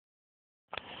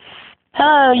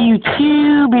Hello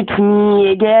YouTube, it's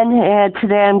me again, and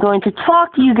today I'm going to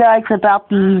talk to you guys about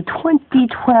the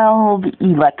 2012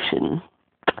 election.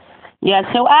 Yeah,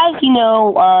 so as you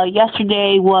know,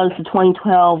 yesterday was the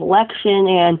 2012 election,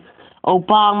 and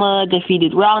Obama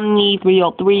defeated Romney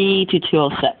 303 to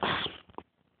 206.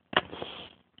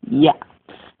 Yeah,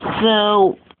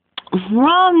 so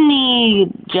Romney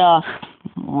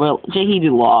he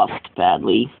lost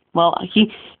badly. Well,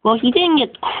 he didn't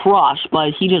get crushed,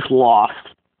 but he just lost.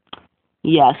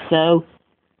 Yeah, so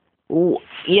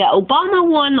Obama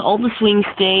won all the swing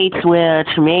states,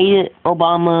 which made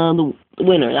Obama the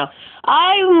winner. Now,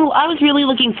 I was really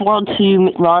looking forward to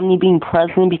Mitt Romney being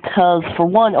president because, for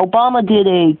one, Obama did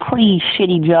a pretty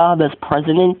shitty job as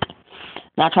president.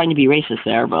 Not trying to be racist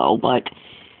there,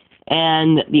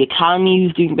 and the economy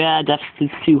is doing bad,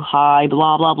 deficit's too high,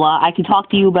 blah blah blah. I can talk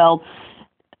to you about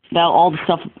all the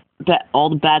stuff, all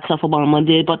the bad stuff Obama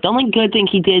did, but the only good thing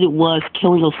he did was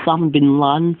killing Osama bin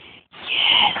Laden.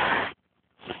 Yes.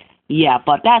 Yeah,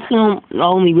 but that's the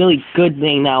only really good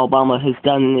thing that Obama has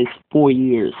done in his 4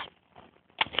 years.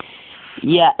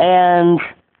 Yeah, and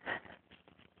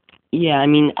I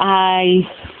mean, I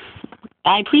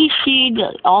appreciate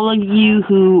all of you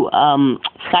who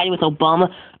sided with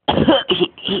Obama.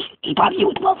 He probably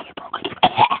would love you.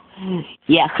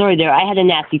 Yeah, sorry there. I had a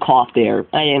nasty cough there.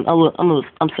 I'm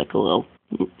sick a little.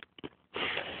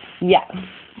 Yeah.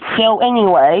 So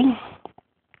anyway,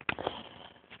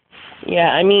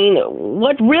 yeah, I mean,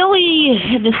 what really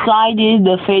decided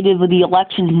the fate of the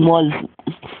election was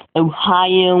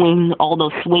Ohio and all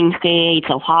those swing states: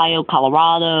 Ohio,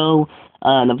 Colorado,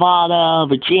 Nevada,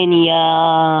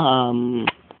 Virginia,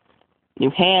 New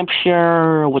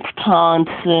Hampshire,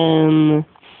 Wisconsin,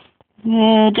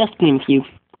 just to name a few.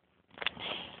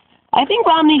 I think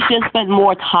Romney should have spent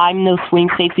more time in those swing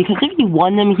states because if he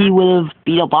won them, he would have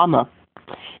beat Obama.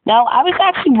 Now, I was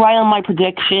actually right on my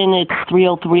prediction. It's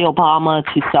 303 Obama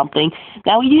to something.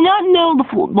 Now, we do not know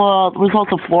the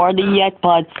results of Florida yet,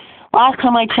 but last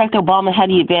time I checked, Obama had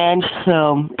the advantage,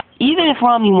 so even if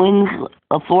Romney wins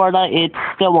Florida, it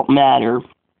still won't matter.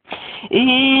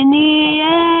 In the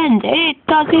end, it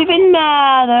doesn't even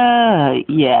matter.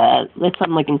 Yeah, that's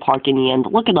something like in Park in the End.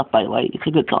 Look it up, by the way. It's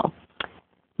a good song.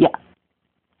 Yeah.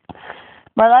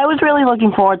 But I was really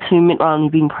looking forward to Mitt Romney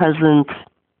being president.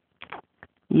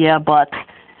 Yeah, but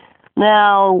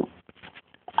now,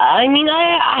 I mean,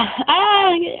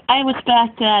 I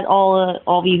respect that all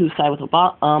of you who side with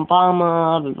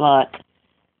Obama,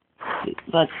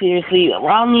 but seriously,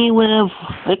 Romney would have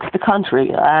fixed the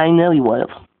country. I know he would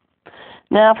have.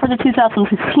 Now, for the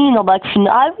 2016 election,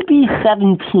 I would be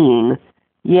 17.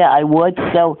 Yeah, I would.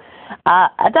 So,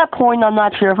 at that point, I'm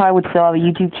not sure if I would still have a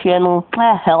YouTube channel.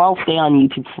 Hell, I'll stay on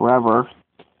YouTube forever.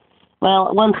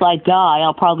 Well, once I die,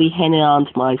 I'll probably hand it on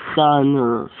to my son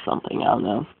or something. I don't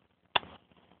know.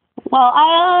 Well,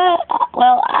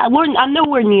 I'm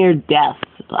nowhere near death.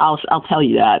 I'll tell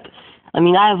you that. I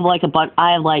mean, I have like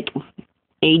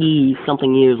 80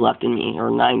 something years left in me, or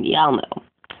 90. I don't know.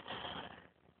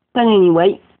 But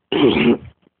anyway,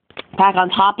 back on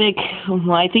topic,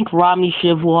 I think Romney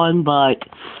should have won, but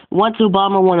once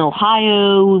Obama won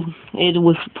Ohio, it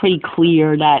was pretty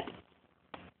clear that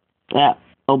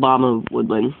Obama would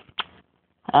win.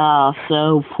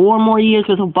 So 4 more years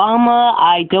with Obama,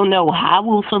 I don't know how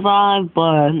we'll survive,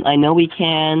 but I know we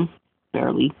can,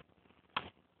 barely.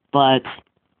 But,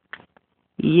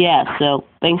 yeah, so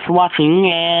thanks for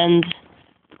watching, and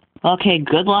okay,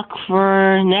 good luck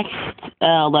for next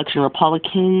election,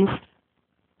 Republicans.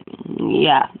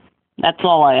 Yeah, that's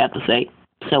all I have to say.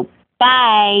 So,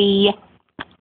 bye!